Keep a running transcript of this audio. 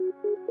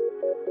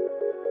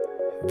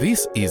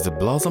This is the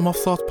Blossom of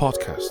Thought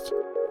podcast,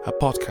 a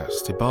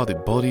podcast about the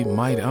body,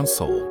 mind, and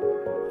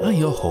soul. And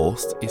your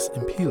host is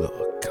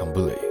Impilo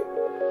Kambule.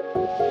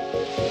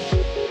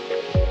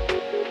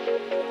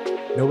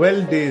 The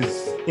world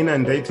is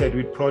inundated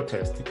with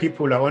protest.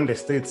 People are on the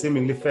streets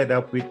seemingly fed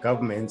up with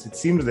governments. It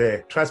seems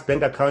the trust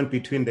bank account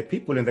between the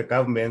people and the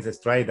governments has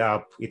dried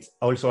up. It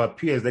also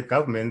appears that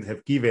governments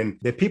have given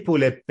the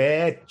people a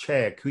bad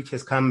check, which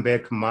has come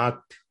back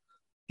marked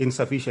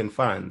insufficient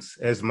funds,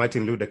 as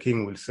Martin Luther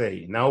King will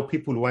say. Now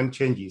people want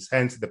changes,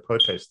 hence the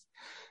protest.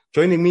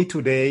 Joining me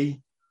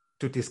today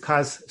to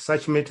discuss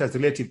such matters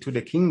related to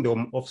the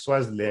Kingdom of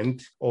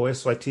Swaziland or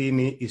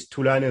Eswatini is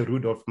Thulane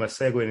Rudolph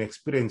Masego, an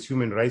experienced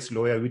human rights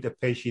lawyer with a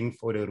passion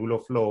for the rule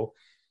of law.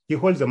 He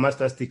holds a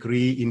master's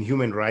degree in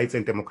human rights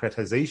and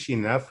democratization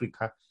in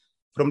Africa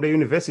from the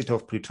University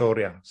of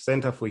Pretoria,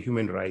 Center for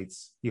Human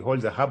Rights. He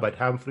holds a Herbert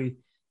Humphrey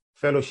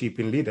Fellowship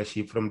in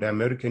Leadership from the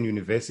American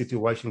University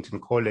Washington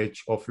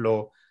College of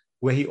Law,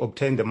 where he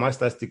obtained a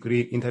master's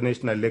degree in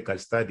international legal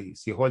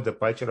studies. He holds a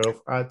Bachelor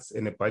of Arts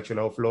and a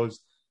Bachelor of Laws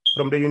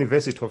from the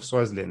University of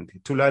Swaziland.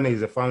 Thulane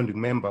is a founding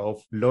member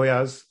of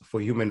Lawyers for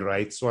Human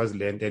Rights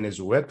Swaziland and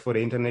has worked for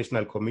the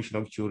International Commission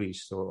of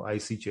Jurists, so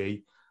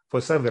ICJ,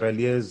 for several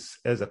years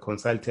as a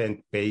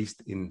consultant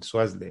based in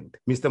Swaziland.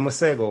 Mr.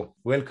 Masego,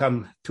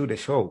 welcome to the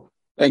show.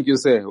 Thank you,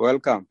 sir.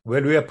 Welcome.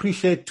 Well, we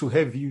appreciate to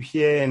have you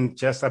here and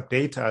just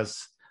update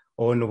us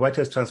on what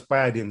has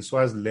transpired in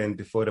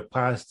Swaziland for the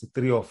past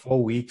 3 or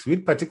 4 weeks,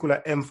 with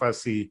particular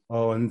emphasis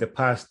on the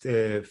past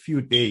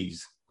few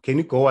days. Can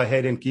you go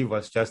ahead and give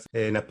us just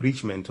an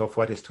abridgment of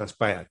what has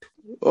transpired?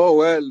 Oh,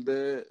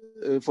 well,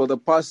 for the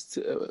past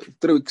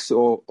 3 weeks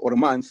or a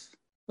month,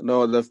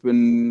 there have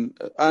been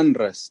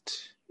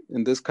unrest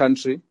in this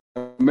country.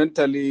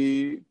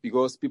 Mentally,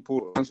 because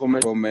people transform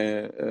from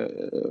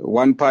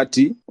one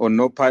party or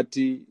no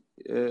party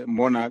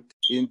monarch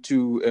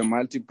into a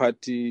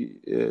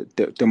multi-party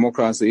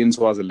democracy in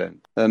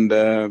Swaziland. And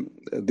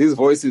these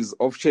voices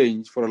of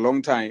change for a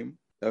long time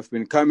have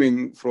been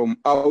coming from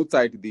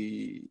outside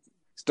the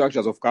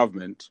structures of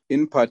government.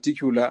 In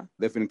particular,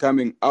 they've been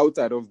coming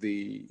outside of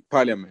the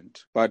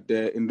parliament. But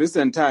in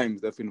recent times,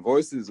 there have been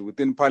voices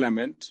within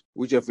parliament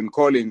which have been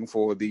calling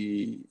for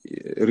the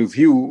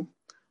review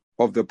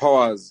of the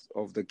powers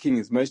of the King,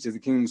 His Majesty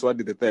King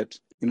Mswati III,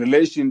 in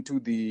relation to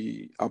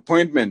the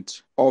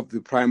appointment of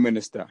the Prime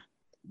Minister.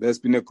 There's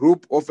been a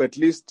group of at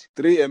least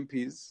 3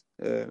 MPs,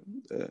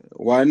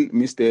 one,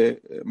 Mr.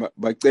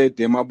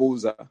 Baqede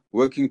Mabuza,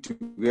 working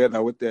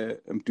together with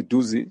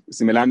Mduduzi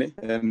Simelane,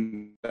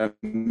 and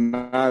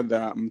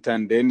another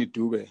Mthandeni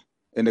Dube,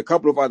 and a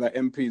couple of other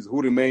MPs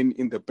who remain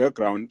in the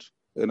background,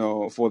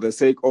 for the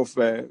sake of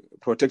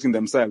protecting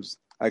themselves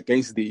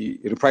against the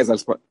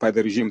reprisals by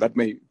the regime that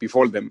may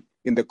befall them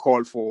in the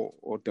call for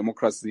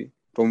democracy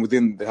from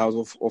within the House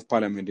of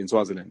Parliament in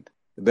Swaziland.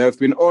 There have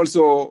been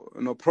also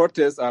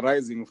protests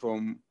arising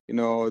from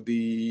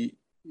the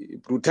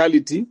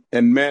brutality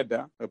and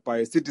murder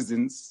by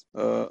citizens,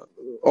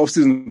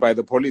 by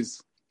the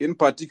police. In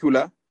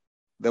particular,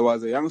 there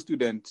was a young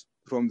student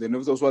from the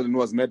University of Swaziland who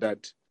was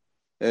murdered,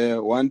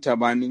 one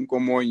Tabani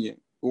Nkomonye,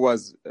 who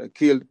was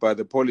killed by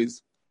the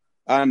police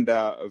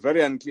under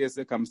very unclear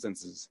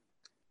circumstances.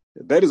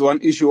 That is one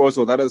issue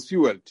also that has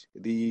fueled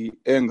the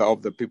anger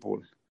of the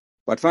people.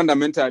 But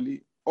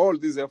fundamentally, all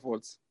these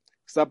efforts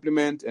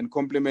supplement and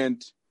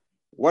complement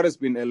what has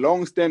been a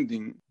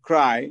long-standing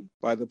cry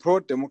by the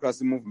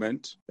pro-democracy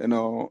movement,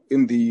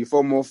 in the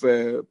form of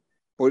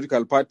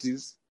political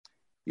parties,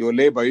 your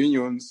labor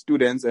unions,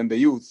 students, and the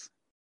youth,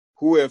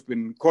 who have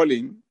been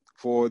calling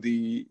for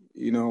the,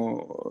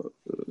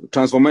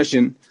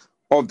 transformation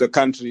of the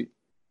country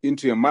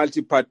into a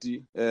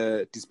multi-party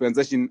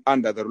dispensation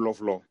under the rule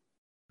of law.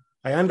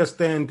 I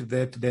understand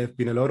that there have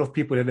been a lot of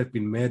people that have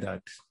been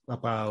murdered,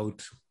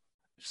 about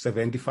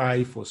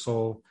 75 or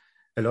so,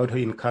 a lot are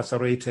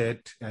incarcerated.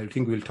 I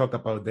think we'll talk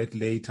about that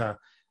later.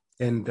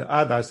 And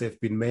others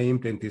have been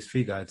maimed and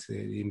disfigured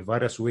in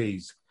various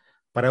ways.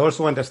 But I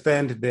also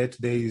understand that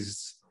there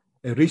is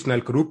a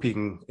regional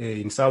grouping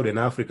in Southern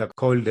Africa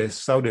called the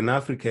Southern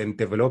African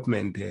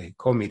Development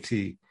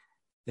Committee.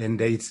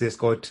 And it's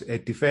got a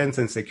defense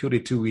and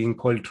security wing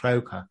called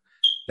TRIOCA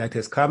that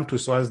has come to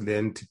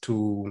Swaziland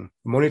to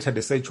monitor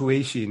the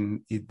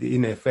situation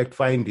in a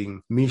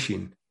fact-finding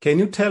mission. Can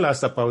you tell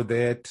us about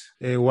that,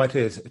 what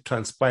has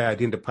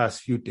transpired in the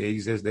past few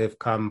days as they've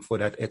come for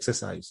that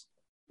exercise?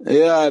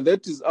 Yeah,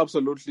 that is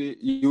absolutely.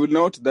 You will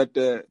note that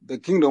the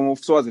Kingdom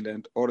of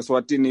Swaziland, or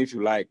Swatini if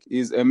you like,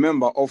 is a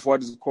member of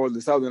what is called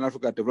the Southern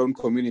Africa Development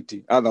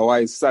Community,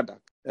 otherwise SADC.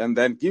 And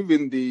then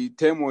given the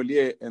turmoil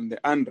here and the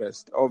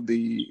unrest of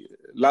the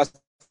last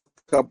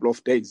couple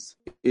of days,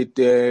 it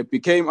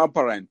became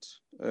apparent,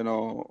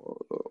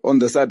 on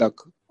the SADC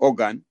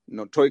organ,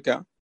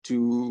 Troika,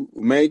 to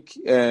make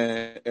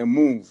a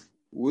move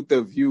with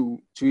a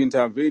view to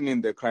intervene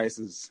in the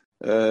crisis.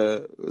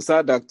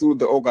 SADC, through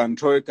the organ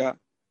Troika,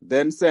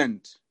 then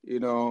sent,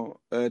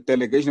 a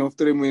delegation of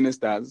 3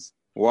 ministers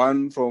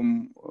one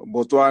from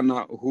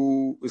Botswana,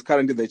 who is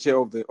currently the chair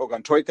of the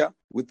Organ Troika,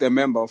 with a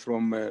member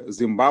from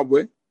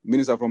Zimbabwe,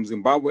 minister from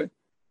Zimbabwe,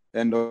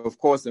 and of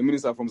course a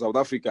minister from South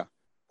Africa,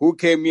 who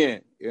came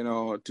here,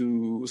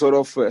 to sort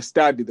of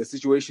study the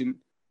situation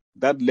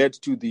that led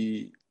to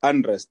the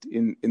unrest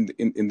in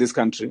this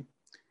country.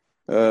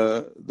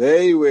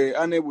 They were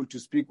unable to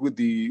speak with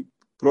the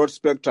broad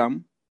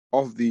spectrum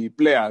of the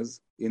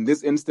players. In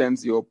this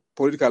instance, your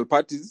political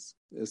parties,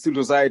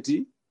 civil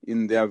society,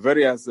 in their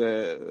various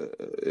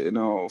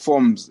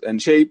forms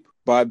and shape,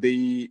 but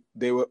they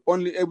were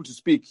only able to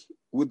speak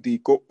with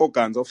the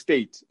organs of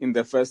state in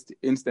the first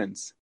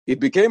instance. It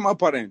became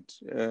apparent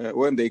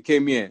when they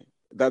came here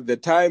that the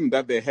time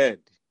that they had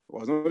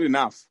was not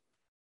enough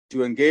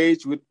to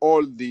engage with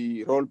all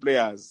the role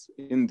players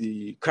in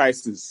the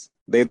crisis.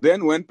 They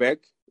then went back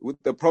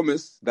with the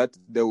promise that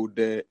they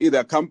would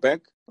either come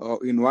back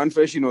or in one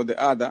fashion or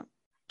the other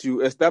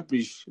to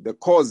establish the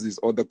causes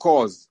or the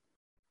cause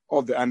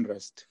of the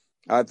unrest.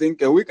 I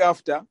think a week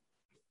after,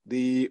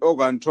 the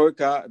Organ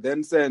Troika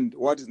then sent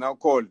what is now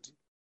called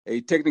a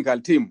technical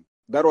team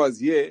that was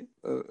here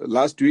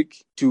last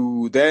week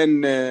to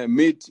then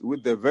meet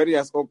with the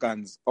various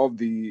organs of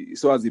the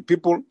Swazi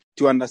people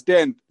to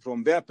understand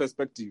from their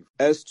perspective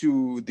as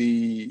to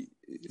the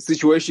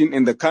situation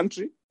in the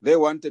country. They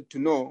wanted to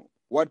know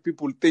what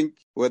people think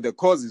were the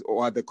causes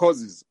or are the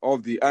causes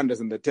of the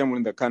unrest and the turmoil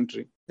in the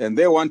country. And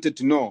they wanted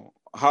to know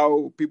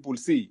how people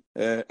see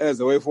as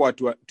a way forward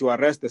to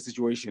arrest the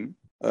situation.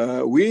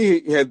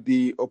 We had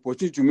the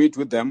opportunity to meet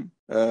with them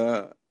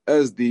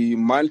as the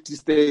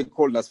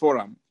Multi-Stakeholders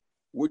Forum,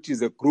 which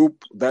is a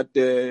group that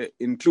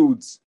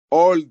includes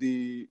all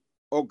the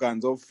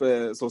organs of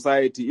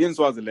society in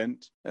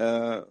Swaziland,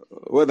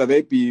 whether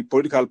they be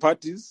political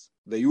parties,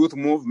 the youth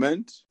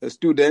movement,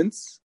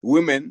 students,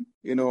 women,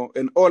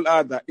 and all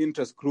other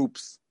interest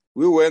groups.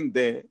 We went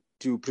there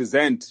to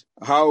present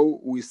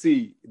how we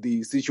see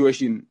the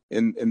situation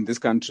in this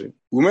country.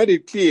 We made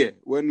it clear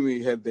when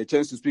we had the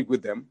chance to speak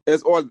with them,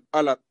 as all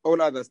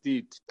others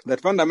did,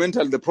 that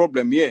fundamentally the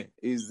problem here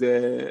is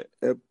a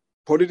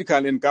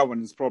political and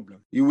governance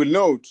problem. You will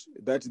note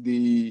that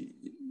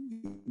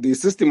the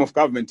system of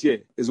government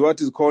here is what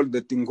is called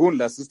the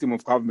Tingundla system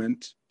of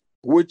government,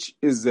 which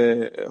is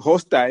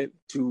hostile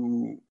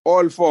to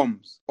all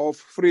forms of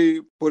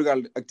free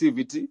political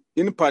activity,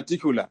 in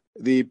particular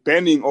the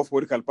banning of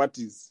political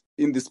parties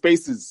in the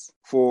spaces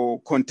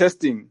for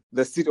contesting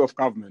the seat of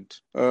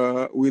government.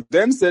 We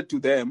then said to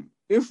them,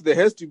 if there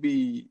has to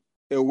be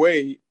a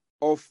way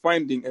of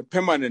finding a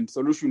permanent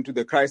solution to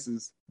the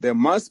crisis, there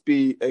must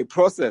be a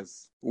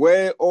process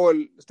where all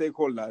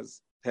stakeholders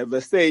have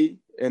a say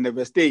and have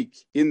a stake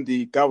in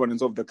the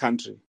governance of the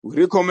country. We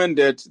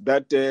recommended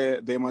that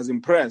they must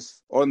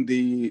impress on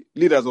the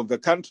leaders of the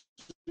country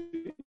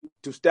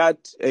to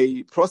start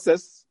a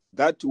process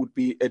that would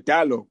be a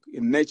dialogue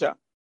in nature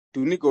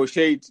to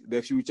negotiate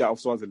the future of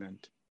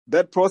Swaziland.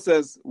 That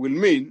process will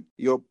mean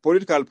your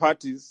political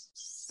parties,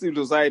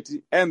 civil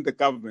society, and the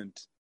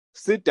government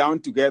sit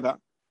down together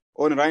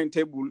on a round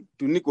table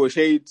to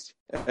negotiate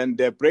and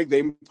break the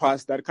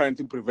impasse that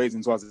currently prevails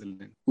in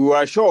Swaziland. We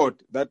were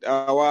assured that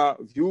our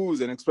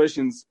views and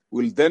expressions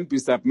will then be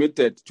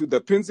submitted to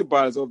the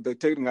principals of the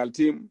technical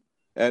team,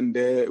 and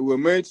we were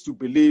made to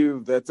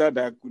believe that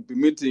SADC would be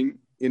meeting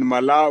in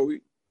Malawi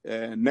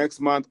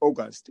next month,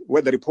 August,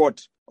 where the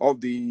report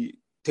of the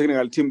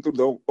technical team through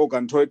the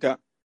Organ Troika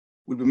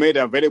will be made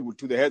available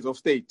to the heads of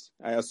state,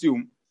 I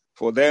assume,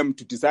 for them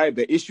to decide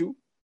the issue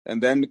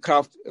and then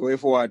craft a way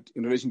forward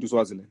in relation to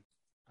Swaziland.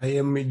 I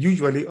am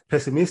usually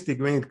pessimistic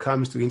when it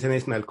comes to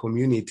international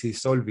community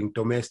solving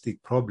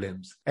domestic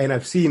problems. And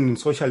I've seen in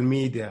social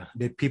media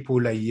that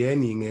people are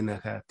yearning and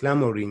are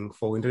clamoring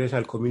for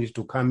international community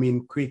to come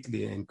in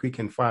quickly and quick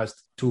and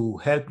fast to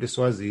help the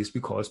Swazis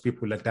because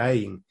people are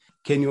dying.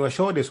 Can you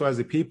assure the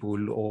Swazi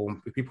people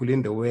or people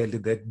in the world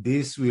that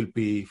this will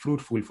be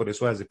fruitful for the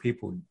Swazi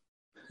people?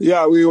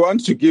 Yeah, we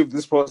want to give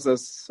this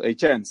process a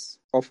chance.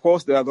 Of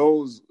course, there are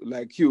those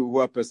like you who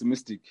are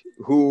pessimistic,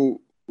 who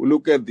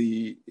look at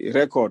the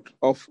record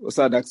of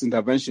SADC's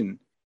intervention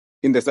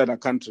in the SADC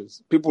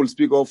countries. People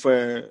speak of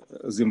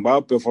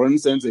Zimbabwe, for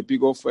instance, they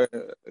speak of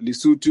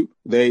Lesotho.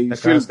 They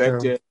feel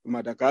that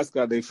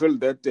Madagascar, they feel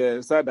that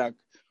SADC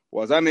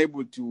was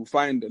unable to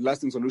find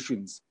lasting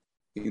solutions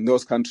in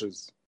those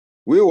countries.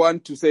 We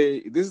want to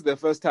say this is the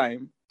first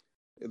time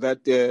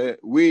that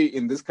we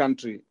in this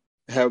country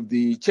have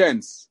the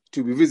chance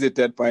to be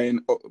visited by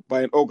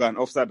an organ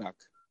of SADC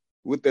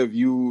with a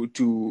view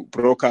to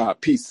broker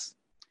peace.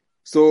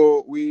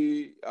 So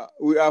we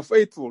are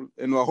faithful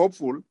and we are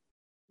hopeful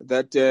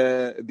that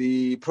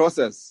the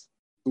process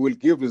will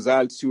give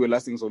results to a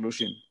lasting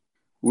solution.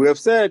 We have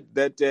said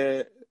that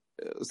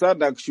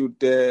SADC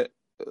should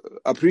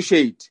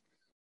appreciate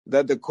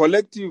that the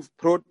collective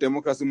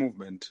pro-democracy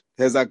movement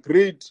has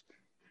agreed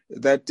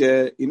that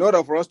in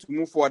order for us to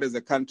move forward as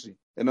a country,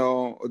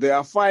 there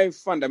are 5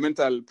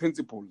 fundamental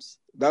principles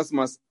that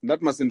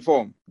must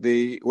inform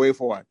the way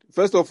forward.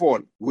 First of all,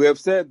 we have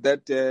said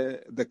that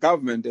the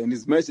government and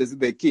His Majesty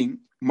the King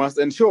must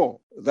ensure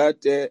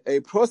that a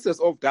process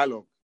of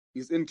dialogue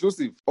is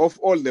inclusive of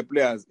all the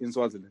players in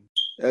Swaziland.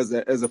 As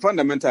a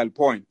fundamental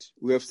point,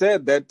 we have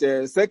said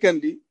that,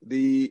 secondly,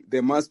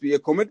 there must be a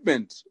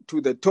commitment to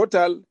the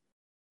total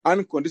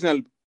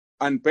unconditional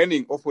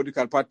unbanning of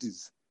political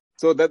parties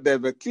so that they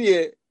have a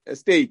clear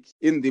stake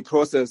in the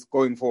process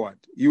going forward.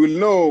 You will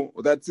know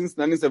that since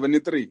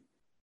 1973,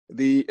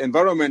 the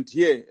environment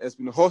here has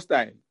been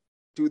hostile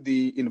to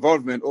the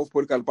involvement of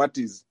political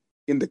parties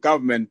in the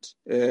government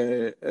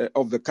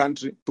of the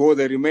country, so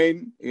they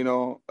remain,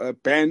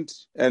 banned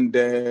and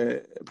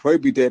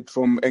prohibited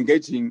from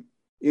engaging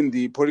in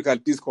the political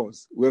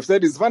discourse. We have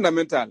said it's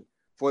fundamental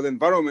for the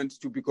environment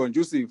to be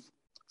conducive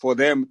for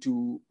them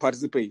to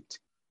participate.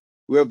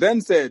 We have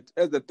then said,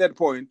 as the third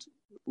point,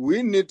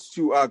 we need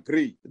to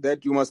agree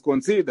that you must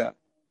consider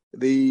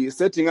the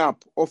setting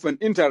up of an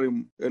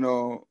interim,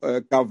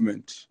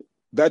 government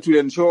that will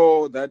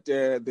ensure that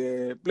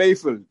the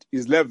playfield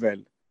is level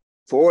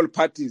for all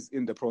parties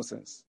in the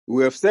process.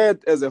 We have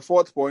said, as a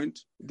fourth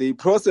point, the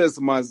process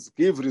must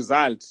give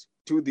result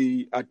to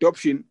the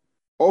adoption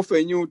of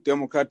a new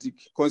democratic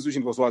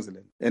constitution for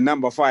Swaziland. And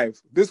number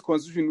 5, this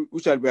constitution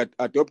which shall be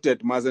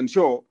adopted must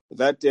ensure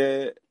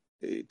that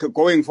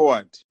going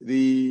forward,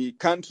 the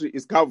country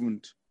is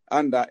governed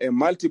under a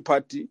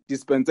multi-party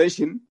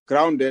dispensation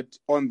grounded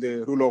on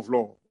the rule of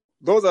law.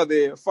 Those are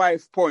the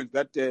 5 points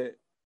that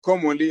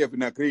commonly have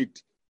been agreed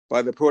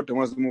by the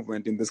pro-democracy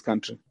movement in this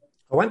country.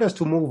 I want us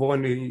to move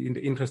on in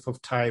the interest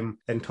of time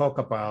and talk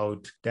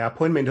about the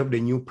appointment of the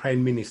new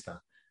prime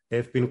minister.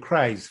 There have been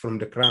cries from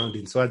the ground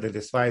in Swaziland,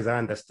 as far as I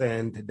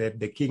understand, that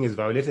the king has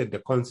violated the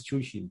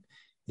constitution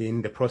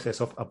in the process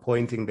of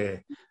appointing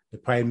the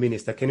prime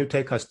minister. Can you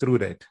take us through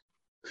that?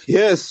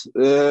 Yes,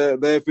 there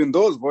have been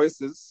those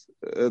voices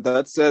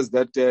that says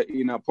that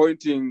in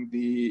appointing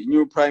the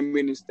new prime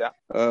minister,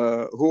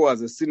 who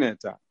was a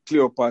senator,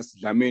 Cleopas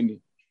Dlamini,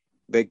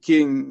 the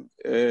king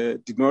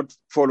did not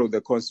follow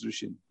the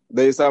constitution.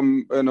 There is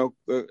some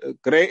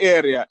gray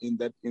area in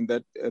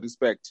that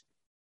respect.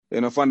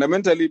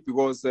 Fundamentally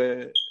because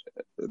there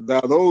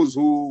are those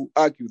who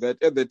argue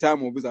that at the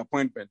time of his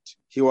appointment,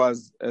 he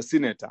was a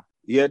senator.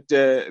 Yet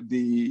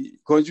the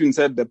constitution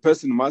said the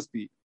person must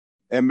be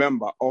a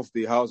member of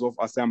the House of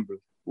Assembly,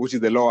 which is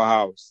the lower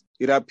house.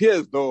 It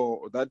appears,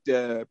 though,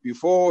 that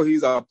before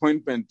his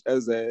appointment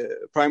as a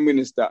prime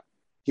minister,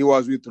 he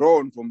was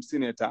withdrawn from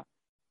senator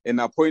and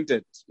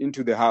appointed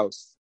into the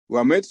House. We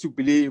are made to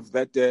believe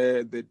that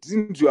the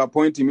decision to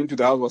appoint him into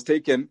the House was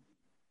taken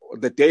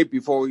the day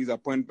before his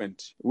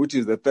appointment, which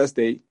is the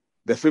Thursday,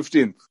 the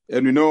 15th.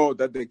 And we know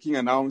that the king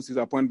announced his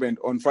appointment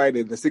on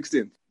Friday, the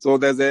 16th. So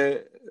there's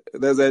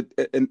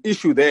an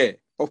issue there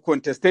of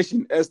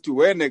contestation as to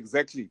when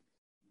exactly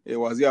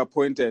was he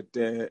appointed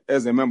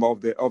as a member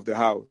of the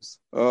House.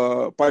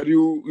 But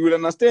you will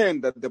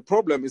understand that the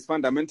problem is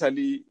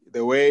fundamentally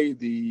the way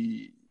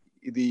the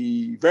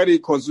very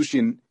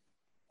constitution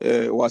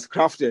was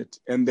crafted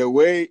and the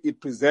way it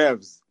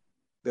preserves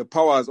the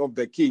powers of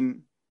the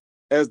king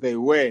as they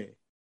were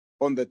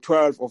on the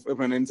 12th of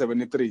April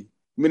 1973,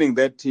 meaning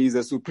that he is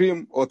a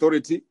supreme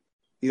authority.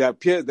 It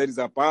appears that is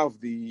above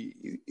the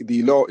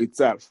law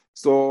itself.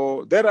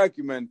 So that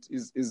argument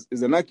is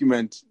an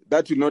argument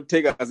that will not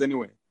take us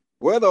anywhere.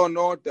 Whether or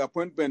not the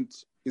appointment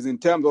is in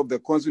terms of the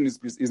constitution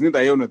is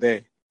neither here nor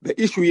there.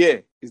 The issue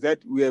here is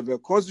that we have a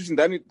constitution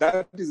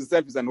that is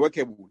itself is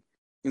unworkable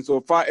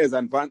insofar as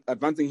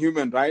advancing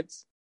human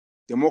rights,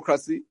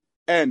 democracy,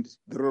 and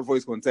the rule of law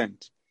is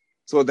concerned.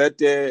 So that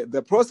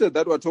the process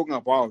that we're talking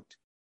about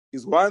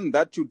is one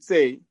that should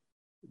say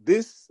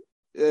this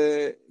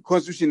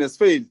constitution has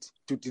failed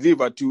to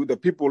deliver to the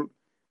people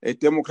a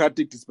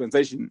democratic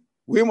dispensation.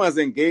 We must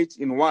engage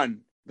in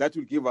one that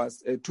will give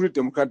us a truly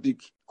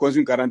democratic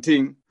constitution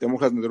guaranteeing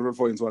democracy and the rule of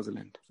law in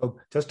Swaziland. So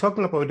just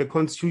talking about the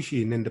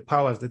constitution and the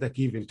powers that are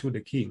given to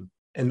the king,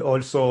 and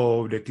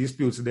also the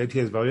disputes that he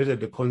has violated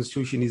the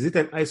constitution, is it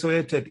an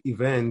isolated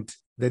event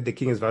that the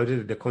king has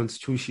violated the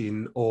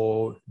constitution,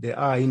 or there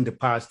are in the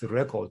past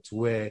records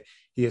where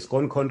he has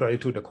gone contrary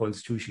to the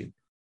constitution,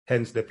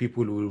 hence the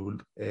people who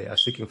are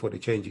seeking for the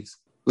changes?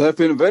 There have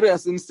been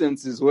various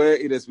instances where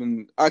it has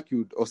been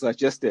argued or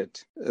suggested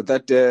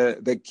that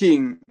the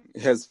king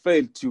has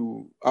failed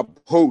to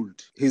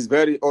uphold his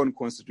very own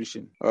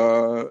constitution.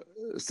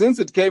 Since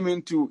it came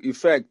into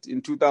effect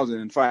in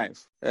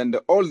 2005 and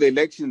all the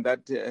elections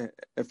that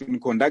have been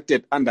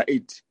conducted under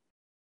it,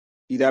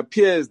 it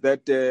appears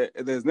that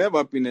there's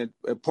never been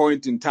a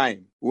point in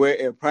time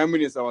where a prime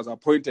minister was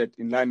appointed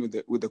in line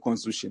with the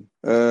constitution.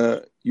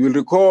 You will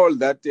recall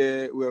that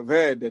we have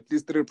had at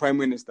least 3 prime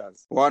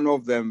ministers, one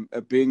of them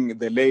being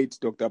the late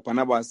Dr.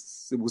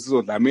 Barnabas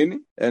Sibusiso Dlamini,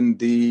 and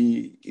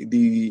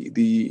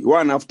the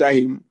one after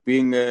him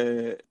being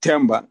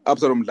Themba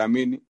Absalom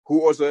Dlamini,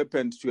 who also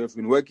happened to have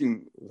been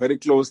working very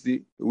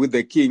closely with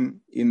the king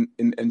in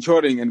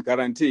ensuring and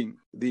guaranteeing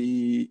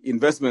the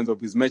investments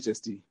of His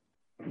Majesty.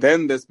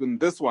 Then there's been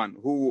this one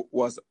who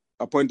was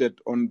appointed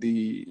on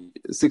the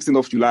 16th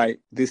of July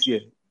this year.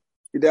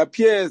 it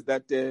appears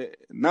that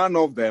none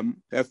of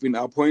them have been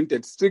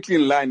appointed strictly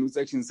in line with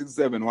Section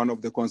 67(1)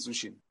 of the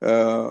Constitution,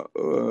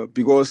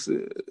 because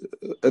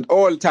at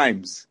all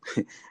times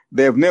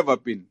they have never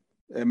been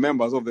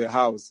members of the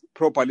House,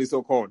 properly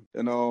so called.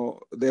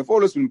 They've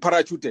always been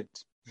parachuted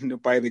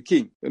by the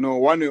king,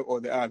 one way or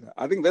the other.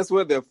 I think that's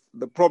where the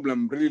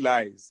problem really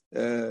lies.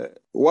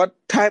 What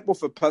type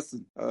of a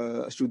person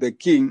should the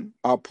king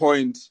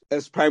appoint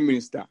as prime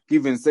minister,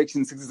 given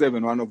Section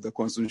 67(1) of the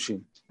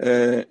Constitution?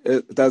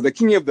 Does the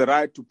king have the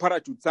right to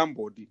parachute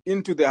somebody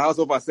into the House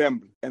of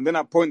Assembly and then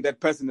appoint that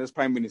person as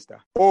prime minister?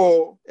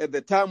 Or at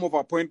the time of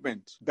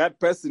appointment, that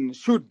person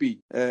should be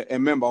a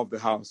member of the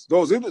House?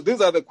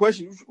 These are the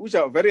questions which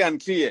are very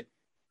unclear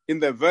in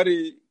the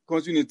very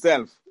Constitution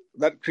itself.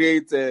 That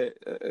creates a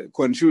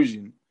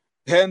confusion.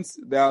 Hence,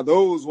 there are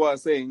those who are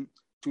saying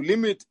to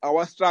limit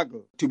our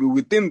struggle to be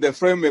within the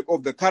framework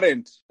of the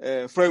current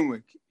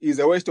framework is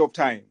a waste of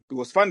time,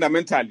 because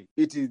fundamentally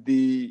it is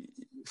the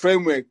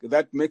framework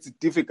that makes it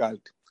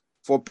difficult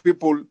for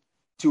people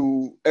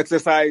to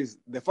exercise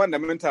the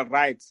fundamental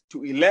rights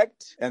to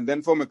elect and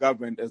then form a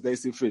government as they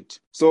see fit.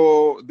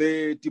 So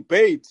the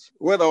debate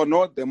whether or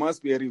not there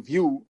must be a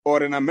review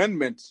or an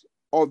amendment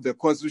of the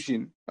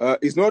Constitution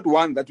is not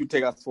one that will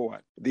take us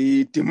forward.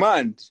 The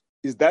demand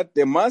is that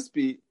there must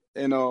be,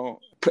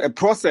 a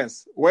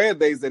process where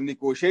there is a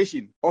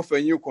negotiation of a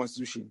new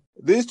Constitution.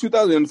 This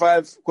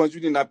 2005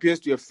 Constitution appears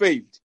to have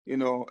failed,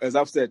 as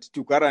I've said,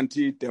 to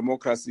guarantee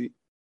democracy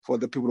for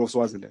the people of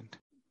Swaziland.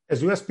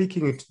 As we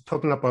are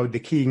talking about the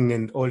king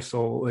and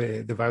also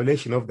the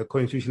violation of the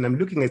Constitution, I'm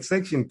looking at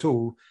Section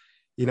 2.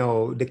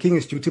 The king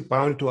is duty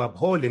bound to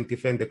uphold and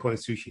defend the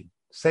Constitution.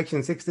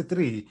 Section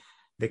 63,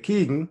 the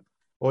king,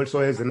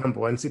 also as the number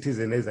one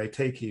citizen, as I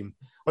take him,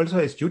 also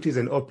has duties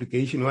and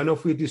obligation, one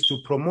of which is to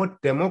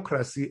promote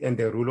democracy and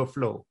the rule of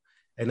law.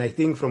 And I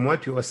think from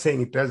what you are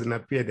saying, it doesn't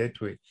appear that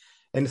way.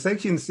 And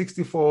Section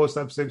 64,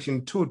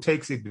 subsection 2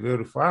 takes it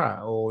very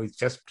far, or it's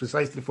just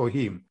precisely for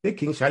him. The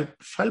king shall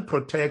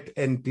protect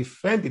and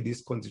defend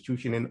this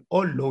Constitution and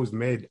all laws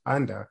made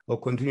under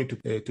or continue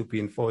to be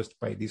enforced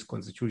by this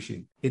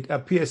Constitution. It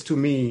appears to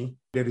me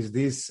there is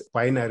this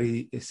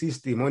binary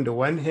system. On the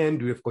one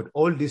hand, we've got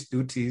all these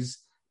duties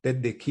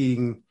that the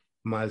king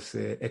must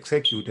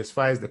execute as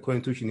far as the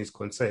Constitution is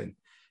concerned.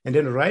 And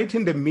then right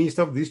in the midst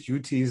of these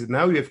duties,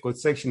 now we have got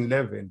Section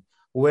 11,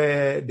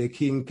 where the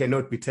king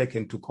cannot be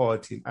taken to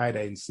court either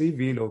in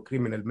civil or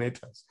criminal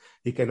matters.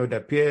 He cannot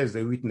appear as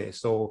a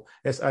witness, or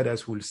as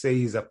others will say,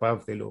 he's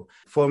above the law.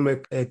 From a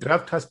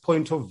drafter's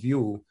point of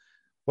view,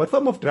 what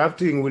form of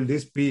drafting will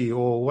this be,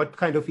 or what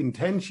kind of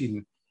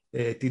intention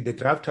did the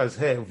drafters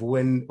have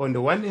when, on the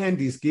one hand,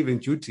 he's given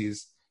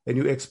duties, and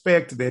you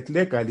expect that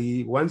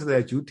legally, once there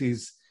are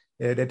duties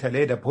that are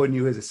laid upon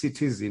you as a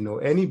citizen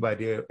or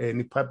anybody,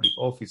 any public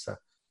officer,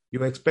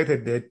 you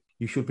expected that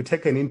you should be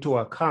taken into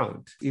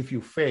account if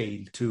you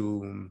fail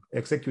to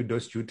execute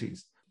those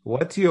duties.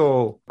 What's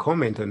your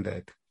comment on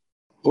that?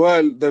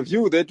 Well, the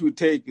view that we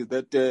take is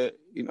that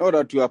in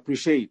order to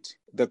appreciate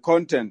the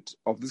content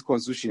of this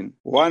Constitution,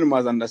 one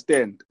must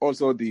understand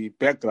also the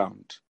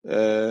background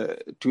to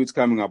its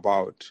coming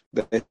about.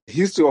 The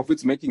history of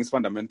its making is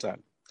fundamental.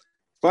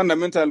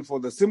 Fundamental for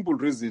the simple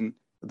reason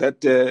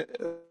that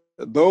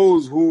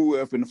those who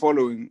have been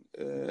following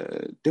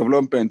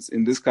developments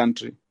in this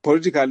country,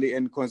 politically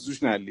and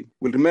constitutionally,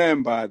 will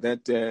remember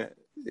that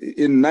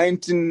in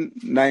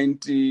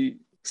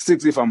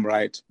 1996, if I'm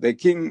right, the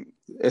king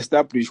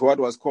established what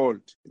was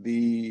called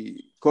the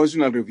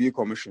Constitutional Review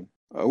Commission,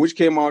 which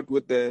came out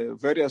with the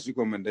various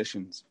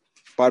recommendations.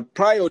 But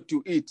prior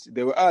to it,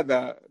 there were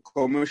other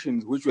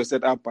commissions which were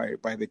set up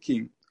by the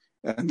king.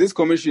 And these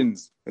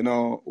commissions,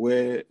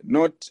 were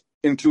not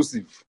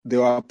inclusive. They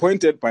were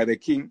appointed by the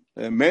king.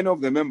 Many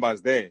of the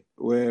members there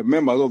were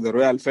members of the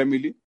royal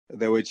family.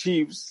 There were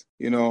chiefs,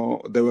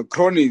 there were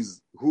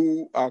cronies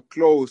who are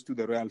close to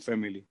the royal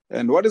family.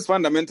 And what is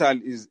fundamental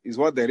is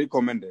what they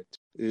recommended.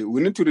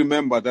 We need to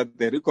remember that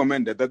they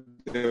recommended that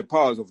the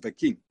powers of the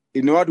king,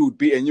 in what would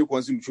be a new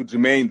constitution, should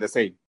remain the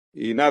same.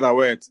 In other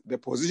words, the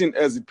position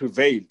as it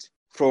prevailed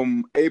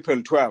from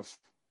April 12,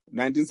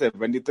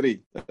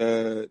 1973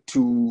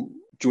 to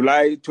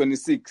July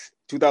 26,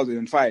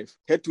 2005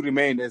 had to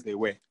remain as they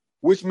were,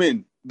 which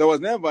means there was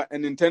never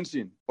an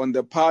intention on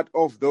the part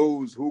of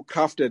those who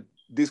crafted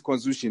this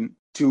constitution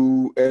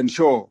to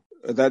ensure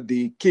that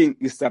the king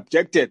is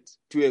subjected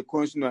to a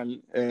constitutional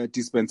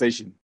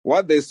dispensation.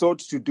 What they sought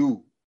to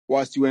do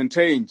was to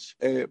entrench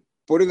a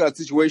political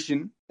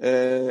situation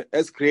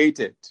as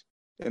created,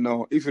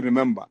 if you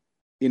remember,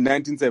 in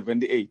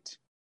 1978,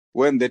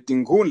 when the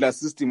Tinkhundla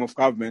system of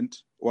government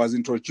was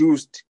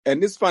introduced.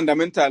 And its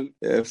fundamental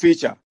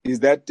feature is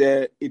that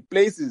it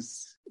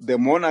places the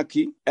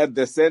monarchy at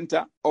the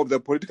center of the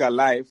political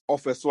life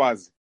of a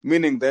Swazi,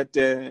 meaning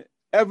that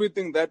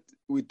everything that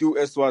we do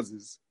as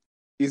Swazis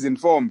is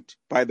informed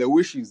by the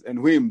wishes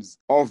and whims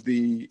of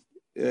the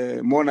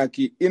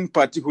monarchy, in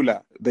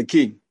particular the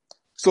king.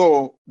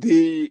 So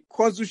the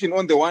constitution,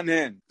 on the one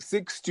hand,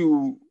 seeks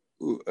to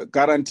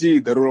guarantee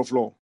the rule of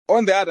law.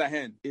 On the other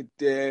hand,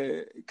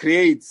 it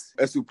creates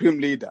a supreme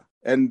leader.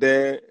 And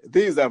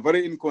these are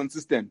very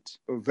inconsistent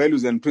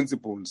values and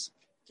principles.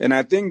 And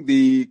I think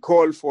the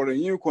call for a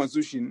new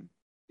constitution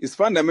is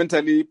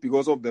fundamentally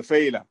because of the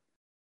failure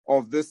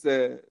of this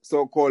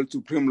so-called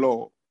supreme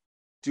law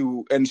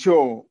to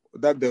ensure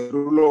that the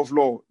rule of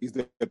law is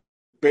the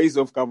base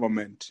of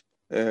government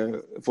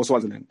for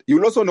Swaziland.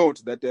 You'll also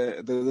note that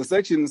the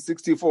section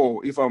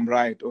 64, if I'm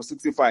right, or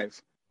 65,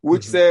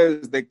 which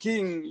says the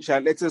king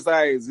shall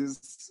exercise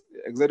his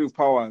executive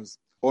powers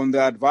on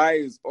the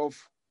advice of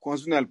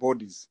constitutional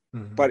bodies.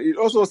 But it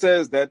also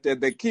says that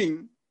the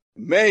king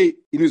may,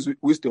 in his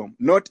wisdom,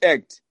 not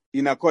act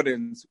in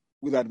accordance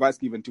with advice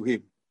given to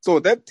him.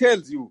 So that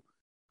tells you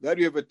that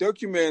we have a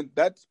document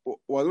that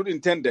was not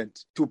intended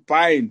to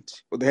bind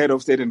the head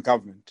of state and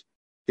government.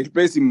 It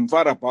placed him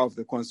far above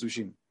the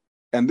constitution.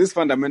 And this is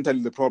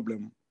fundamentally the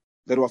problem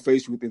that we're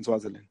faced with in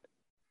Swaziland.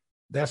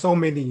 There are so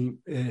many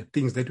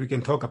things that we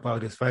can talk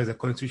about as far as the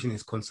constitution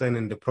is concerned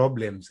and the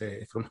problems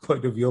from the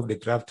point of view of the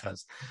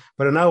drafters.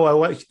 But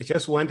now I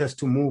just want us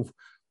to move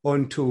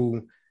on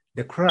to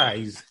the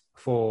cries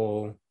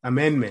for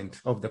amendment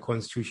of the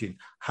constitution.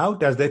 How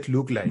does that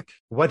look like?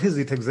 What is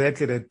it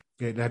exactly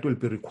that will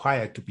be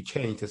required to be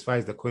changed as far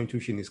as the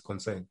constitution is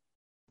concerned?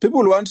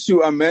 People want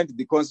to amend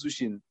the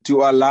constitution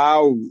to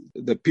allow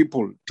the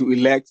people to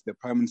elect the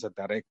prime minister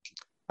directly.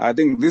 I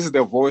think this is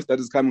the voice that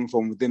is coming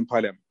from within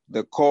parliament,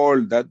 the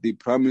call that the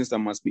prime minister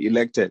must be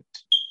elected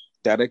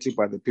directly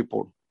by the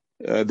people.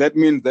 That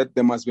means that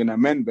there must be an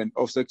amendment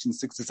of section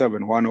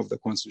 67(1) of the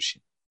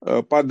constitution.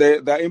 But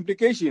there are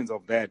implications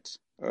of that.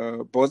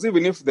 Because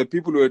even if the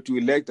people were to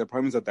elect the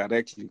prime minister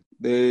directly,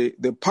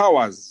 the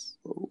powers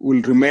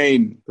will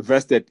remain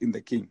vested in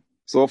the king.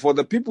 So for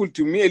the people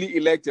to merely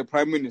elect a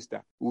prime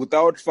minister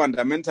without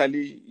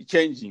fundamentally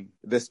changing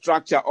the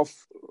structure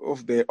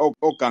of the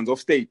organs of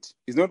state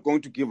is not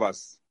going to give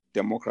us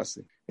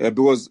democracy.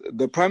 Because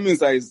the prime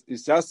minister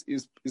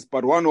is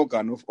but one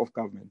organ of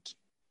government.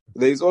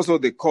 There is also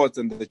the courts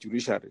and the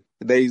judiciary.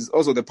 There is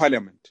also the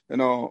parliament.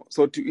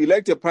 So to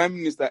elect a prime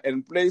minister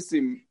and place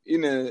him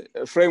in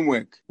a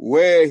framework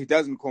where he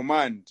doesn't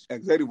command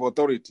executive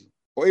authority,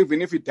 or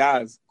even if he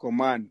does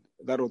command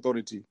that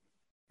authority,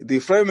 the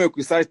framework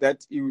is such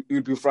that he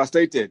will be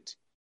frustrated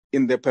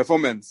in the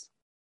performance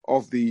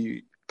of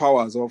the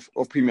powers of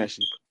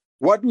premiership.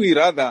 What we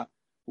rather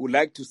would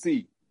like to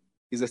see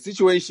is a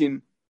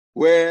situation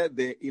where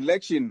the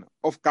election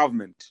of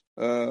government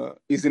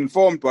is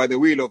informed by the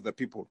will of the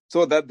people,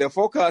 so that the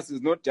focus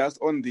is not just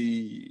on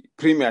the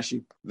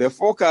premiership. The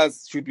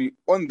focus should be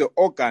on the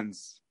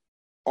organs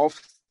of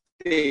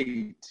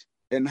state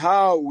and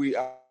how we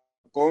are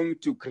going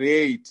to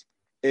create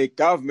a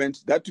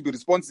government that will be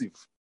responsive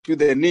to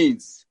the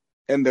needs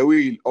and the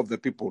will of the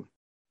people.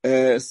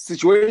 A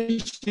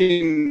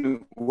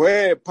situation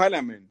where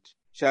parliament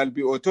shall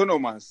be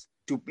autonomous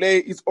to play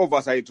its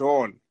oversight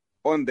role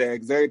on the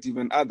executive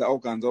and other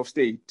organs of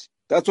state.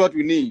 That's what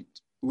we need.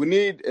 We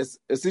need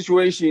a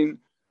situation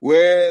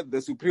where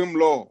the supreme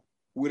law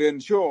will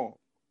ensure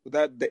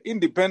that the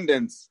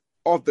independence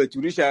of the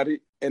judiciary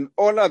and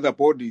all other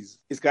bodies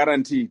is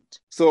guaranteed.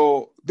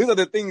 So these are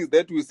the things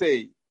that we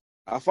say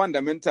are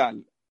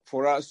fundamental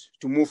for us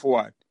to move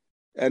forward.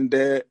 And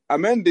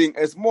amending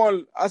a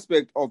small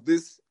aspect of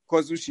this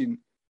constitution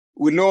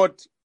will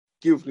not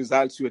give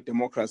results to a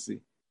democracy.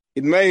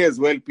 It may as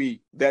well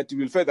be that it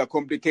will further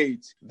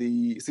complicate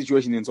the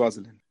situation in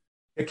Swaziland.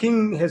 The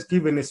king has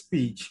given a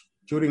speech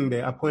during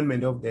the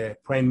appointment of the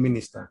prime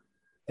minister.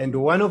 And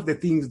one of the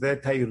things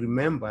that I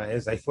remember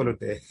as I followed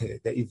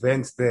the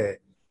events there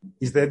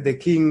is that the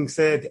king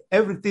said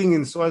everything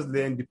in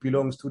Swaziland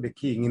belongs to the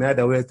king. In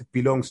other words, it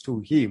belongs to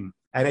him.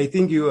 And I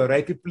think you are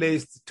rightly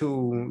placed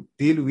to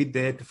deal with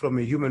that from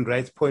a human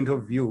rights point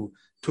of view.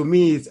 To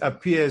me, it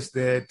appears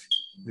that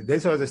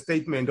this was a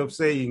statement of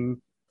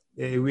saying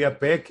we are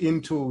back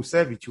into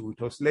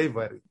servitude or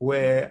slavery,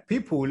 where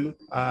people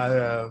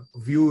are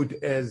viewed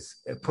as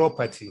a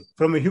property.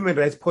 From a human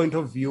rights point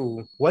of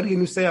view, what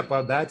can you say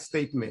about that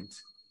statement?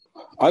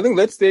 I think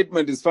that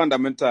statement is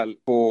fundamental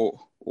for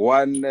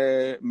one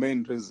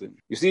main reason.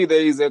 You see,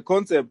 there is a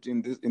concept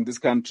in this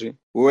country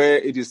where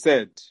it is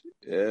said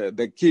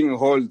the king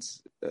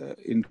holds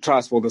in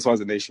trust for the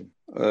Swazi nation.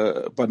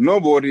 But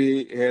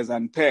nobody has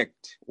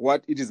unpacked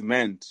what it is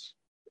meant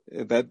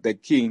that the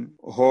king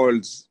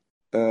holds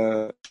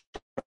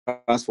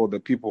trust for the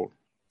people.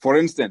 For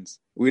instance,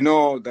 we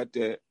know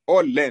that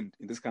all land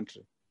in this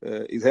country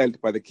is held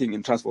by the king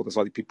in trust for the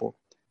Swazi people,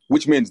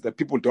 which means that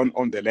people don't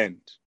own the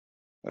land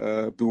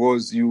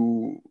because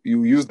you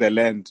use the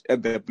land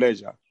at the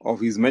pleasure of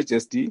His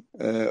Majesty,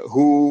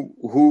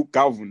 who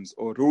governs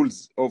or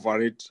rules over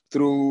it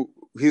through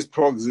his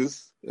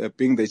proxies,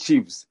 being the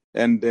chiefs.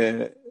 And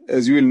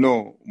as you will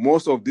know,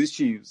 most of these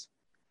chiefs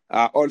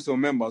are also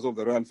members of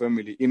the royal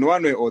family in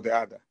one way or the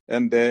other.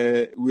 And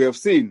we have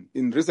seen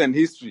in recent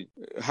history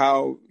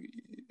how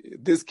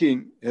this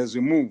king has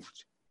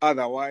removed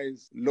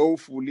otherwise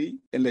lawfully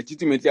and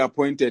legitimately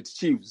appointed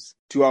chiefs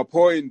to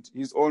appoint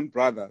his own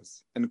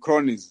brothers and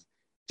cronies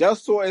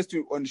just so as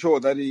to ensure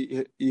that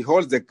he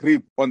holds the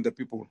grip on the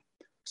people.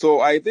 So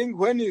I think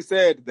when he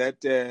said that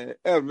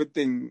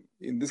everything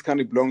in this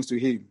country belongs to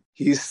him,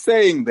 he's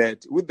saying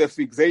that with the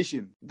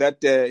fixation that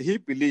he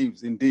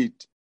believes indeed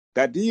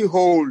that he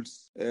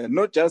holds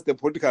not just the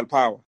political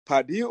power,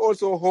 but he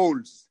also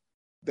holds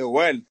the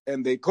wealth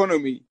and the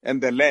economy and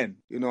the land,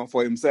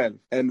 for himself.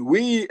 And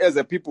we as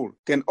a people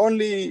can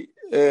only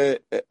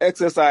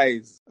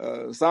exercise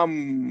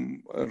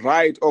some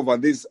right over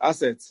these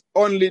assets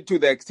only to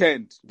the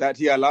extent that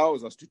he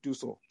allows us to do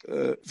so.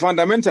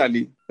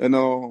 Fundamentally,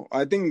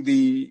 I think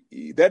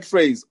that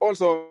phrase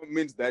also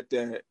means that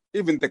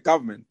even the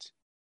government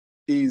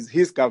is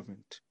his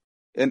government.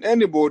 And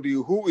anybody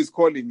who is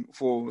calling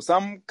for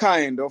some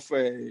kind of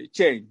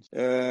change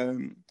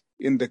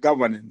in the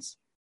governance,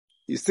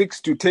 he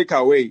seeks to take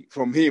away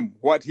from him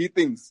what he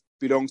thinks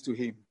belongs to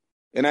him.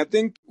 And I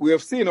think we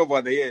have seen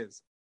over the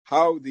years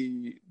how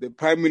the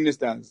prime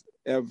ministers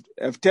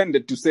have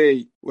tended to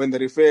say, when they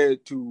refer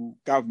to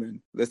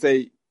government, they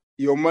say,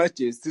 Your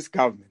Majesty's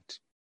government,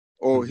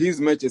 or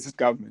His Majesty's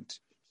government,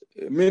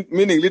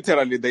 meaning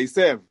literally they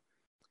serve,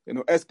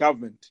 as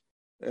government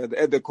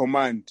at the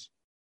command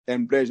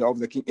and pleasure of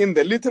the king. In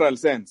the literal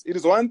sense, it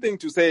is one thing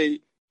to say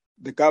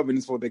the government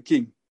is for the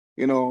king,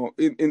 in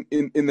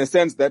the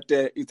sense that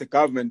it's a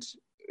government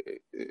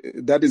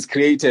that is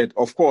created,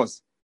 of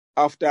course,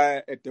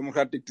 after a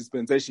democratic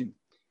dispensation,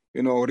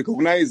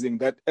 recognizing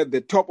that at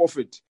the top of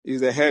it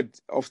is the head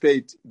of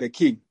state, the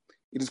king.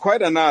 It is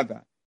quite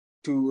another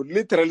to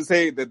literally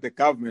say that the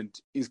government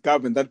is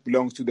government that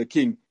belongs to the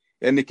king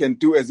and he can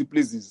do as he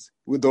pleases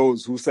with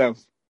those who serve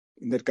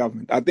in that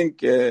government. I think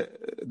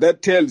that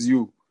tells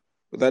you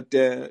that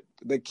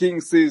the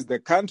king sees the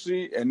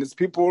country and its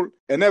people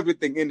and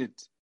everything in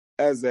it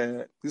as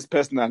his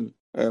personal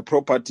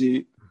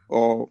property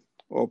or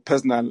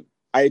personal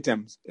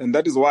items. And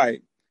that is why,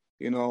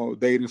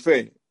 they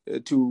refer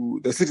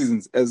to the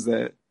citizens as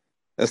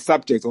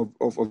subjects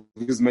of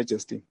His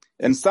Majesty.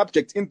 And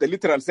subject in the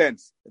literal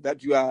sense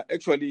that you are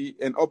actually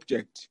an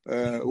object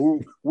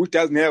who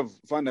doesn't have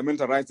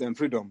fundamental rights and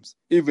freedoms,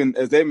 even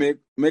as they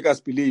make us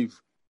believe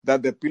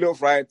that the Bill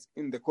of Rights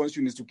in the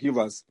Constitution is to give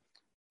us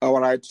our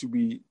right to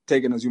be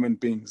taken as human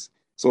beings.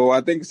 So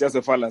I think it's just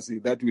a fallacy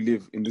that we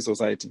live in this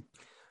society.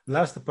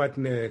 Last but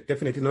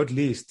definitely not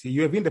least,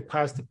 you have in the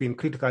past been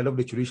critical of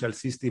the judicial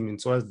system in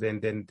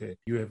Swaziland, and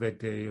you have had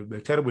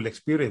terrible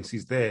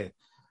experiences there.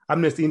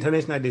 Amnesty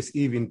International has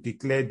even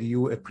declared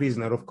you a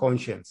prisoner of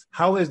conscience.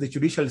 How has the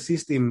judicial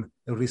system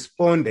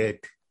responded?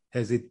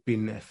 Has it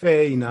been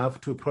fair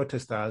enough to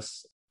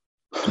protesters?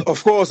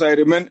 Of course, I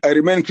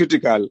remain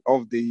critical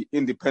of the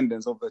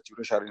independence of the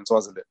judiciary in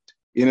Swaziland,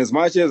 in as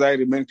much as I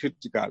remain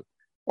critical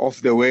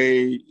of the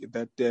way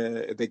that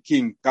the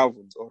king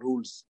governs or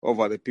rules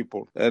over the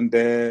people. And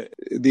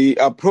the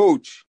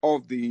approach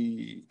of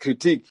the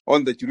critique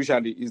on the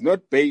judiciary is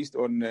not based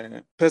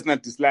on personal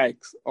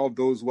dislikes of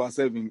those who are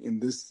serving in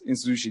this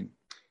institution.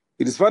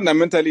 It is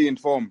fundamentally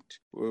informed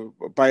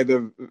by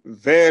the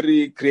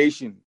very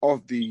creation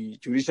of the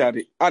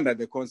judiciary under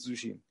the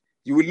Constitution.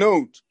 You will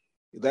note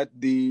that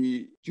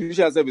the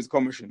Judicial Service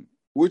Commission,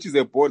 which is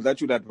a board that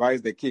should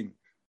advise the king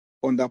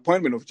on the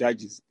appointment of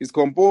judges, is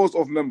composed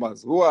of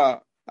members who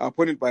are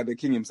appointed by the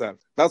king himself.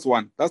 That's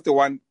one. That's the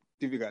one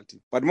difficulty.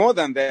 But more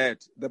than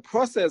that, the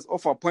process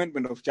of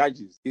appointment of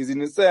judges is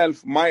in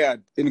itself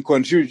mired in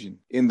confusion,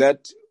 in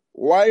that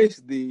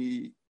whilst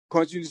the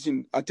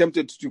Constitution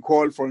attempted to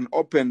call for an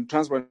open,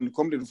 transparent, and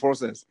competitive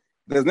process,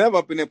 there's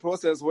never been a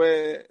process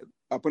where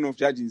appointment of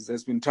judges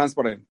has been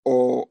transparent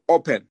or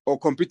open or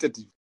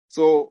competitive.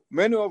 So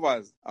many of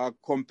us are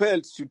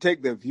compelled to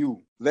take the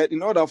view that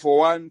in order for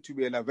one to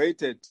be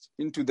elevated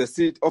into the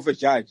seat of a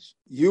judge,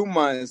 you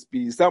must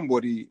be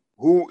somebody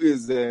who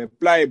is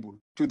pliable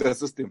to the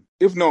system.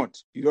 If not,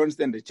 you don't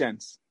stand a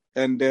chance.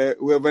 And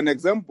we have an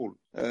example,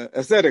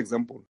 a sad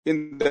example,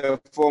 in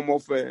the form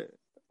of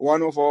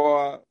one of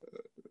our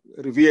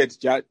revered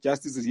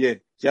justices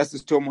here,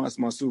 Justice Thomas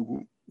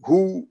Masuku,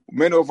 who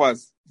many of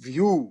us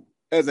view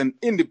as an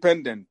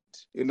independent,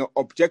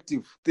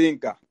 objective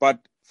thinker.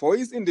 But for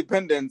his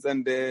independence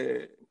and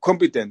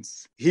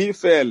competence, he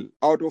fell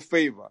out of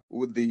favor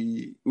with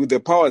the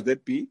powers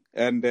that be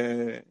and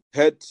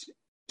had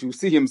to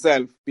see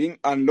himself being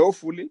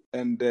unlawfully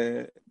and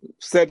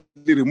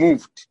sadly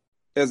removed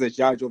as a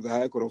judge of the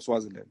High Court of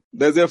Swaziland.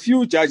 There's a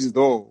few judges,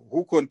 though,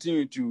 who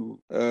continue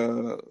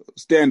to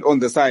stand on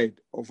the side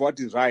of what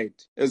is right,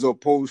 as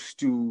opposed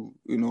to,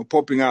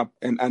 popping up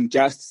an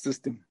unjust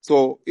system.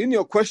 So in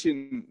your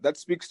question, that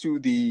speaks to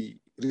the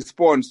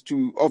response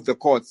of the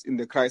courts in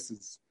the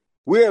crisis.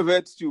 We have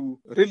had to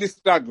really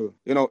struggle,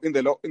 in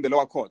the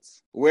lower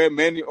courts, where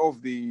many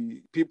of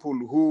the people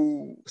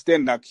who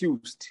stand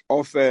accused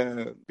of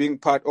being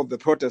part of the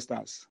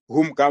protesters,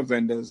 whom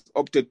government has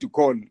opted to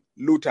call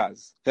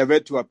looters, have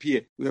had to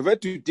appear. We have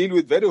had to deal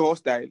with very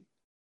hostile,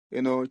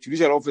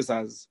 judicial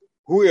officers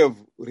who have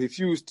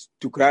refused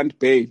to grant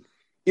bail.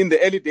 In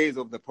the early days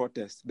of the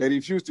protest, they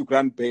refused to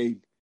grant bail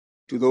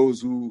to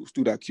those who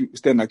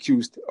stand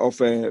accused of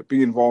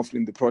being involved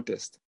in the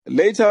protest.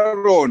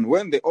 Later on,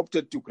 when they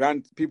opted to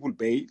grant people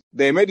bail,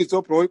 they made it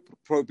so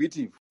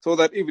prohibitive so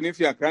that even if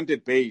you are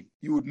granted bail,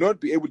 you would not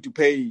be able to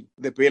pay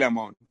the bail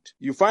amount.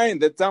 You find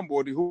that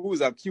somebody who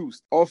is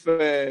accused of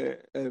a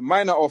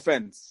minor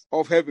offense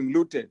of having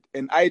looted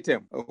an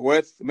item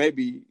worth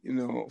maybe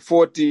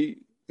 40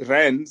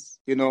 rands,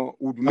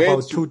 would be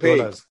made to pay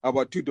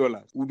about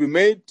 $2, would be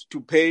made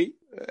to pay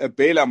a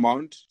bail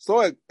amount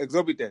so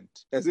exorbitant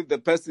as if the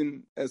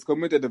person has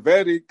committed a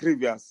very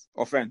grievous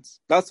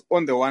offense. That's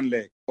on the one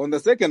leg. On the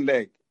second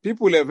leg,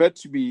 people have had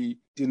to be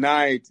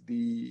denied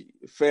the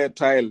fair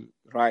trial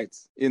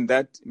rights in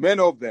that many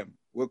of them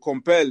were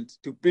compelled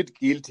to plead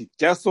guilty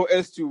just so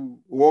as to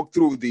walk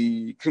through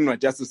the criminal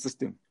justice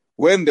system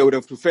when they would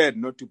have preferred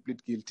not to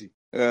plead guilty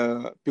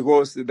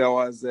because there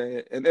was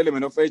an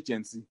element of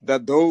agency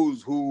that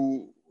those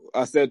who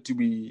are said to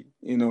be,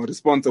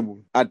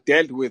 responsible are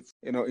dealt with,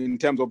 in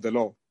terms of the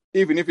law,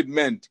 even if it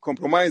meant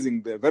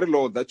compromising the very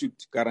law that should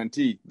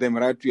guarantee them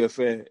right to a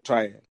fair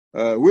trial.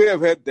 We have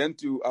had then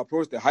to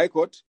approach the High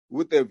Court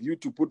with a view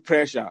to put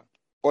pressure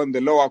on the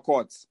lower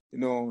courts,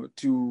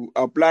 to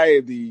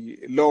apply the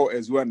law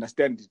as we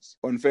understand it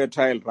on fair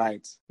trial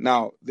rights.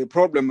 Now, the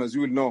problem, as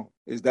you will know,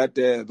 is that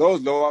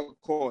those lower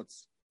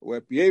courts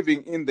were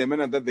behaving in the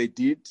manner that they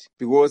did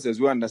because,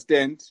 as we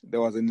understand, there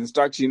was an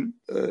instruction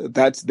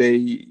that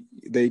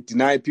they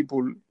deny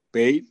people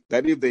bail,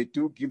 that if they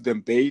do give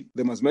them bail,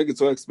 they must make it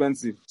so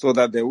expensive so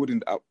that they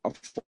wouldn't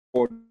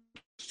afford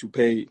to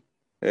pay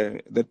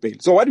that bail.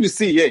 So what we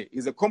see here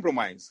is a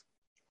compromise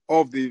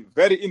of the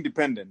very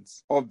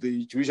independence of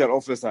the judicial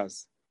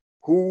officers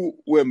who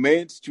were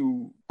made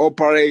to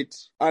operate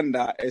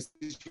under a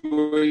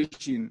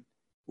situation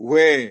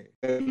where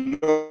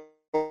the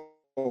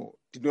law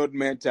did not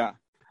matter.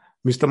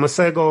 Mr.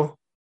 Masego,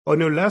 on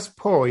your last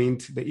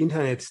point, the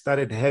internet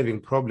started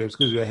having problems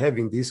because we were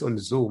having this on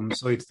Zoom,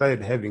 so it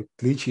started having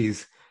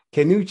glitches.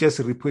 Can you just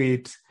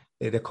repeat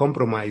the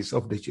compromise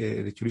of the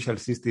judicial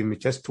system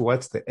just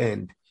towards the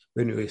end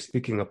when we were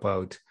speaking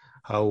about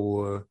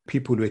how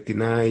people were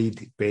denied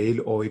bail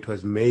or it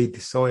was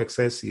made so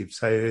excessive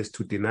so as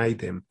to deny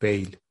them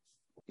bail?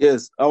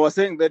 Yes, I was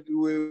saying that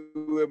we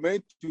were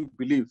made to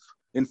believe.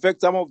 In fact,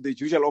 some of the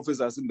judicial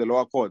officers in the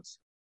lower courts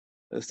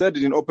said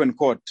in open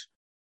court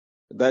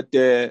that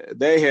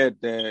they had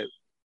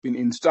been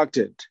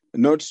instructed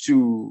not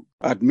to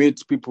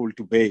admit people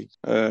to bail.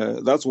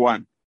 That's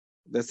one.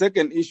 The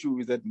second issue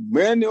is that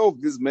many of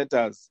these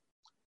matters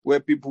where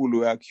people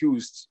were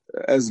accused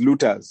as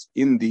looters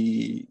in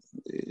the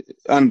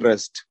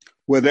unrest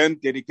were then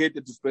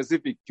dedicated to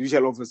specific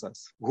judicial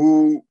officers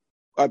who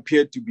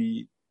appeared to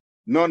be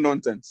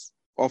no-nonsense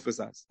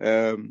officers.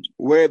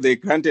 Where they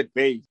granted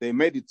bail, they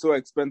made it so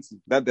expensive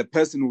that the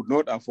person would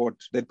not afford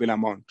that bail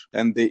amount.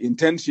 And the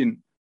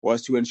intention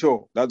was to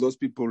ensure that those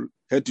people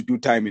had to do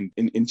time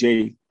in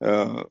jail.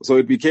 So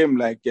it became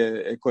like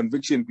a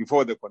conviction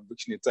before the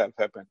conviction itself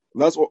happened.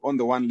 That's on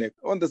the one leg.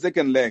 On the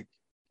second leg,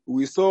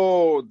 we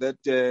saw that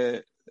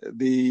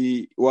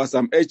there was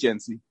some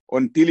agency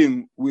on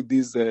dealing with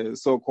these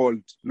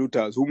so-called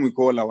looters, whom we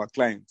call our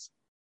clients,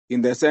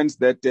 in the sense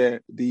that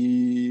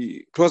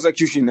the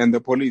prosecution and the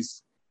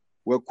police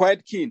were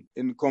quite keen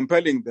in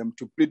compelling them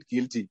to plead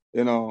guilty,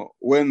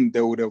 when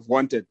they would have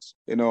wanted,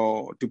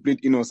 to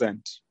plead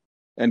innocent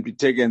and be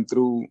taken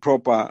through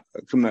proper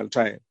criminal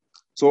trial.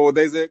 So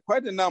there's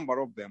quite a number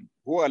of them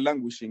who are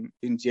languishing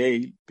in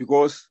jail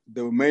because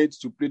they were made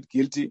to plead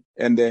guilty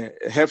and a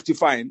hefty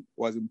fine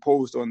was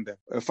imposed on them,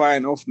 a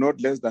fine of not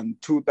less than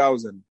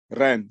 2,000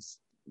 rands.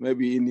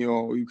 Maybe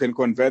you can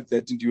convert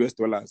that into US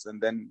dollars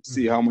and then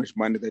see how much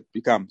money that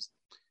becomes.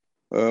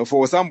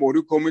 For somebody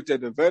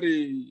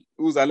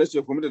who's alleged to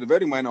have committed a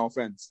very minor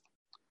offense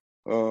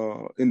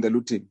in the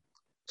looting.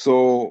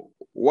 So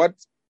what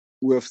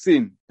we have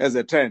seen as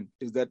a trend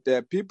is that there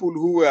are people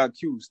who were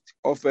accused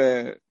of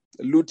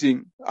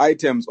looting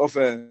items of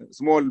a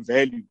small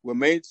value were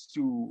made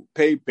to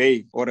pay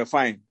bail or a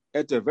fine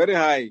at a very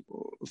high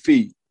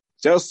fee,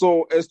 just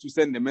so as to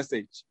send a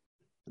message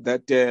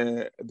that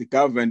the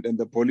government and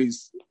the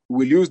police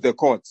will use the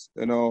courts,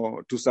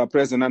 to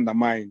suppress and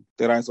undermine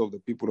the rights of the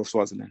people of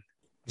Swaziland.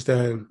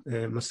 Mr.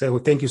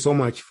 Masego, thank you so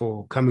much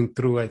for coming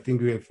through. I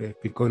think we have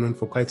been going on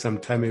for quite some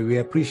time, and we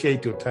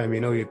appreciate your time.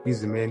 You're a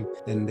busy man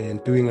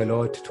and doing a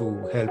lot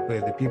to help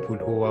the people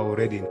who are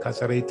already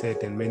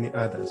incarcerated and many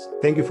others.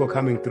 Thank you for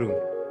coming through.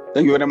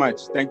 Thank you very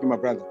much. Thank you, my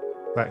brother.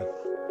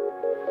 Bye.